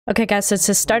Okay guys, so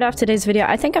to start off today's video,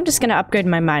 I think I'm just gonna upgrade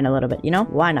my mine a little bit, you know?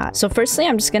 Why not? So firstly,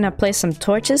 I'm just gonna place some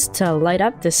torches to light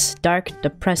up this dark,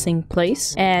 depressing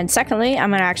place. And secondly, I'm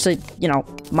gonna actually,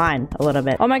 mine a little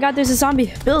bit. Oh my god, there's a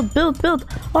zombie! Build, build, build!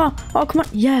 Oh, come on!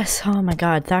 Yes! Oh my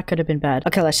god, that could have been bad.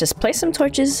 Okay, let's just place some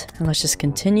torches, and let's just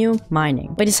continue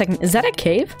mining. Wait a second, is that a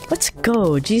cave? Let's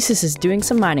go! Jesus is doing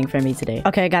some mining for me today.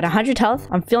 Okay, I got 100 health.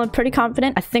 I'm feeling pretty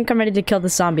confident. I think I'm ready to kill the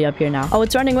zombie up here now. Oh,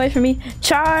 it's running away from me.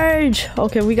 Charge!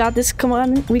 Okay, we got this. Come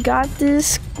on, we got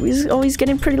this. He's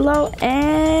getting pretty low.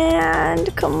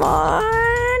 And come on.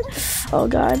 Oh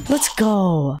god, let's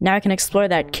go. Now I can explore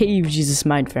that cave Jesus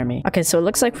mined for me. Okay, so it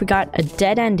looks like we got a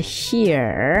dead end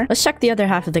here. Let's check the other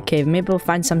half of the cave. Maybe we'll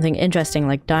find something interesting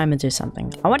like diamonds or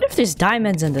something. I wonder if there's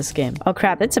diamonds in this game. Oh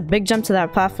crap, it's a big jump to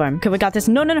that platform. Okay, we got this.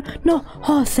 No.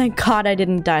 Oh, thank god I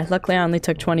didn't die. Luckily I only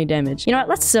took 20 damage. You know what,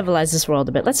 let's civilize this world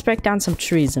a bit. Let's break down some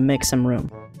trees and make some room.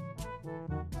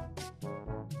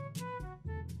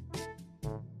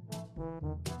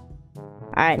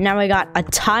 Alright, now we got a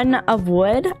ton of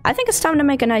wood. I think it's time to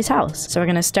make a nice house. So we're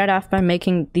gonna start off by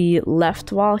making the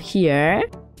left wall here.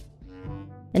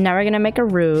 And now we're gonna make a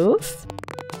roof.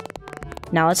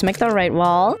 Now let's make the right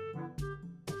wall.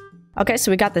 Okay,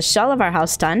 so we got the shell of our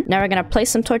house done. Now we're gonna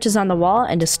place some torches on the wall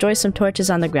and destroy some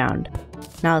torches on the ground.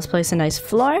 Now let's place a nice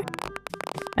floor.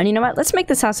 And you know what? Let's make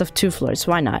this house of 2 floors.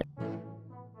 Why not?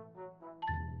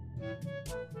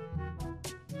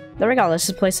 There we go. Let's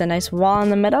just place a nice wall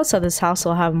in the middle so this house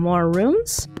will have more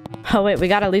rooms. Oh wait, we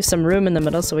gotta leave some room in the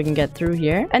middle so we can get through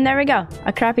here. And there we go.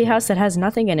 A crappy house that has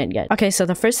nothing in it yet. Okay, so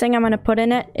the first thing I'm gonna put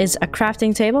in it is a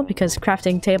crafting table because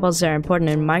crafting tables are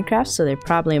important in Minecraft, so they're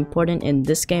probably important in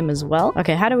this game as well.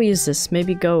 Okay, how do we use this?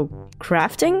 Maybe go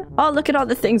crafting? Oh, look at all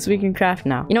the things we can craft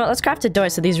now. You know what? Let's craft a door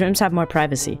so these rooms have more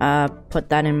privacy. Put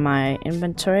that in my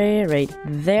inventory right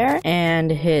there and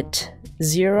hit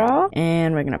 0,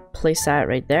 and we're gonna place that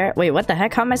right there. Wait, what the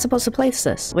heck? How am I supposed to place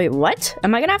this? Wait, what?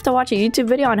 Am I gonna have to watch a YouTube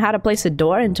video on how to place a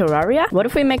door in Terraria? What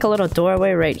if we make a little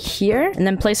doorway right here and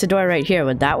then place a door right here?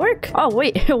 Would that work? Oh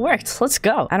wait, it worked. Let's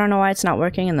go. I don't know why it's not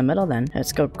working in the middle then.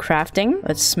 Let's go crafting.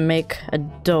 Let's make a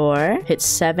door. Hit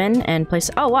 7 and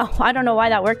place. Oh wow, I don't know why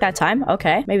that worked that time.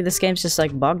 Okay, maybe this game's just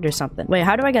like bugged or something. Wait,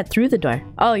 how do I get through the door?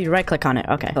 Oh, you right click on it.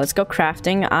 Okay, let's go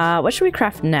crafting. What should we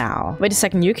craft now? Wait a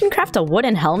second, you can craft a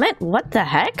wooden helmet? What the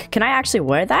heck? Can I actually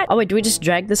wear that? Oh wait, do we just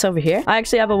drag this over here? I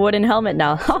actually have a wooden helmet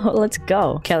now. Oh, let's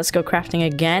go. Okay, let's go crafting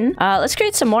again. Let's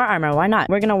create some more armor. Why not?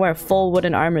 We're gonna wear full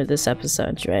wooden armor this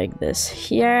episode. Drag this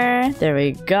here. There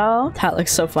we go. That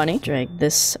looks so funny. Drag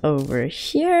this over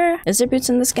here. Is there boots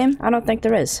in this game? I don't think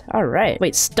there is. All right.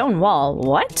 Wait, stone wall.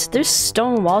 What? There's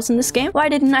stone walls in this game? Why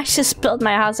didn't I just build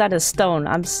my house out of stone?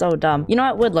 I'm so dumb. You know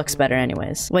what? Wood looks better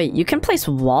anyways. Wait, you can place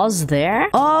walls there?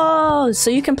 Oh, so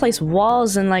you can place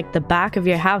walls in like the back of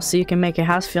your house so you can make your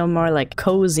house feel more like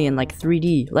cozy and like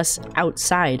 3D, less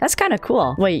outside. That's kind of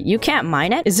cool. Wait, you can't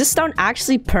mine it? Is this stone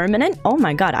actually permanent? Oh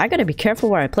my god, I gotta be careful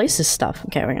where I place this stuff.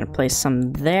 Okay, we're gonna place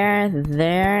some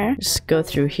there. Just go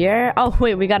through here. Oh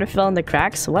wait, we gotta fill in the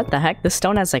cracks. What the heck? This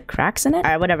stone has like cracks in it?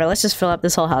 All right, whatever. Let's just fill up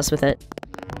this whole house with it.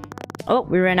 Oh,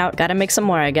 we ran out. Gotta make some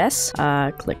more, I guess.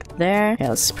 Click there. Okay,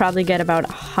 let's probably get about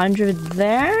 100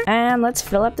 there. And let's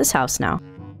fill up this house now.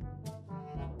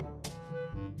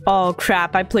 Oh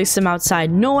crap, I placed them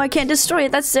outside. No, I can't destroy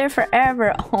it. That's there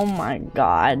forever. Oh my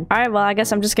god. Alright, well, I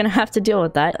guess I'm just gonna have to deal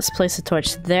with that. Let's place a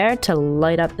torch there to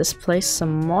light up this place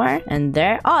some more. And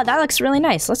there. Oh, that looks really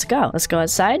nice. Let's go. Let's go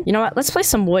outside. You know what? Let's place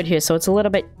some wood here so it's a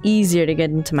little bit easier to get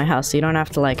into my house so you don't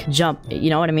have to like jump. You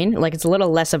know what I mean? Like it's a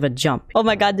little less of a jump. Oh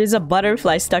my god, there's a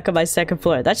butterfly stuck on my second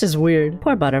floor. That's just weird.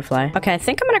 Poor butterfly. Okay, I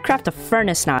think I'm gonna craft a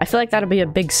furnace now. I feel like that'll be a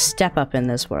big step up in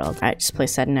this world. Alright, just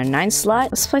place that in a 9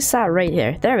 slot. Let's place that right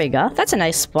here. There we go. That's a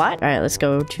nice spot. All right, let's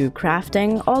go to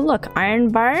crafting. Oh, look,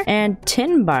 iron bar and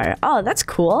tin bar. Oh, that's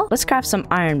cool. Let's craft some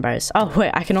iron bars. Oh,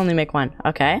 wait, I can only make 1.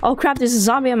 Okay. Oh, crap, there's a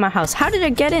zombie in my house. How did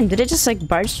it get in? Did it just like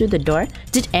barge through the door?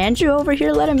 Did Andrew over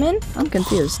here let him in? I'm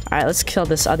confused. All right, let's kill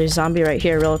this other zombie right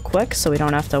here real quick so we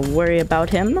don't have to worry about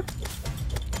him.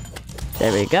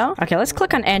 There we go. Okay, let's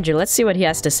click on Andrew. Let's see what he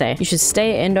has to say. You should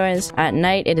stay indoors. At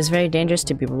night, it is very dangerous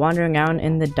to be wandering around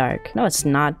in the dark. No, it's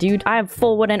not, dude. I have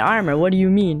full wooden armor. What do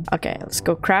you mean? Okay, let's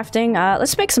go crafting.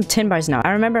 Let's make some tin bars now. I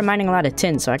remember mining a lot of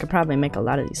tin, so I could probably make a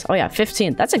lot of these. Oh yeah,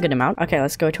 15. That's a good amount. Okay,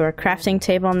 let's go to our crafting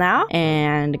table now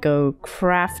and go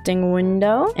crafting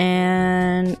window.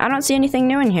 And I don't see anything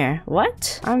new in here.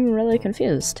 What? I'm really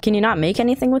confused. Can you not make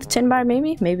anything with tin bar,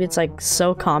 maybe? Maybe it's like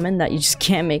so common that you just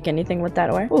can't make anything with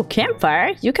that ore. Oh, campfire.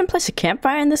 campfire? You can place a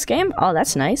campfire in this game? Oh,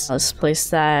 that's nice. Let's place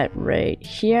that right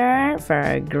here for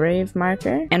our grave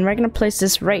marker. And we're gonna place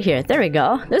this right here. There we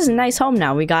go. This is a nice home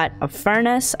now. We got a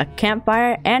furnace, a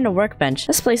campfire, and a workbench.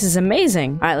 This place is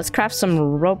amazing. All right, let's craft some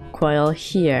rope coil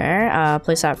here.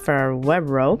 Place that for our web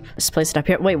rope. Let's place it up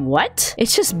here. Wait, what?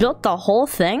 It's just built the whole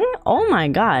thing? Oh my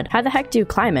god. How the heck do you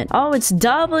climb it? Oh, it's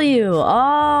W.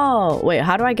 Oh, wait,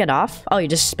 how do I get off? Oh, you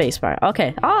just spacebar.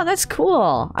 Okay. Oh, that's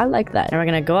cool. I like that. And we're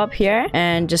gonna go up here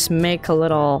and just make a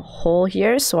little hole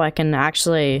here so I can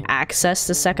actually access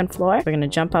the second floor. We're gonna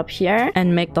jump up here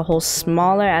and make the hole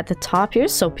smaller at the top here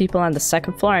so people on the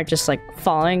second floor aren't just like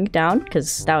falling down,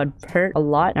 because that would hurt a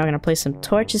lot. Now we're gonna place some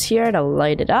torches here to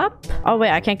light it up. Oh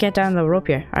wait, I can't get down the rope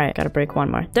here. All right, gotta break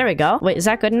one more. There we go. Wait, is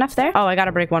that good enough there? Oh, I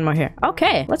gotta break one more here.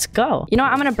 Okay, let's go. You know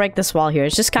what? I'm gonna break this wall here.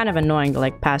 It's just kind of annoying to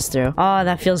like pass through. Oh,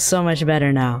 that feels so much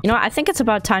better now. You know what? I think it's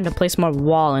about time to place more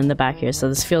wall in the back here so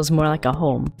this feels more like a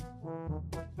home.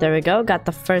 There we go. Got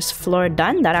the first floor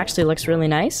done. That actually looks really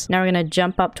nice. Now we're gonna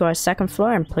jump up to our second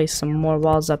floor and place some more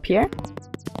walls up here.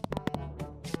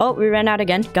 Oh, we ran out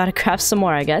again. Gotta craft some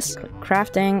more, I guess. Click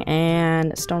crafting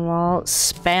and stone wall.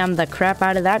 Spam the crap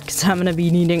out of that because I'm gonna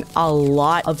be needing a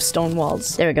lot of stone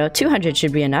walls. There we go. 200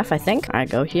 should be enough, I think. All right,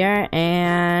 go here.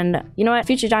 And you know what?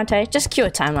 Future Dante, just cue a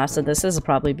time lapse of this. This will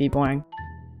probably be boring.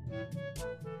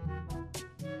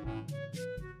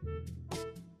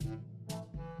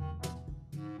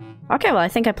 Okay, well, I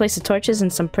think I placed the torches in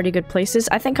some pretty good places.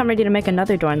 I think I'm ready to make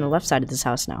another door on the left side of this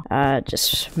house now.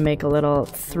 Just make a little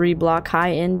 3-block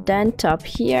high indent up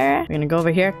here. We're gonna go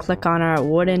over here, click on our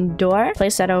wooden door,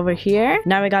 place that over here.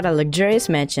 Now we got a luxurious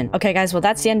mansion. Okay, guys, well,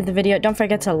 that's the end of the video. Don't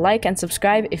forget to like and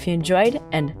subscribe if you enjoyed,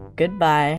 and goodbye.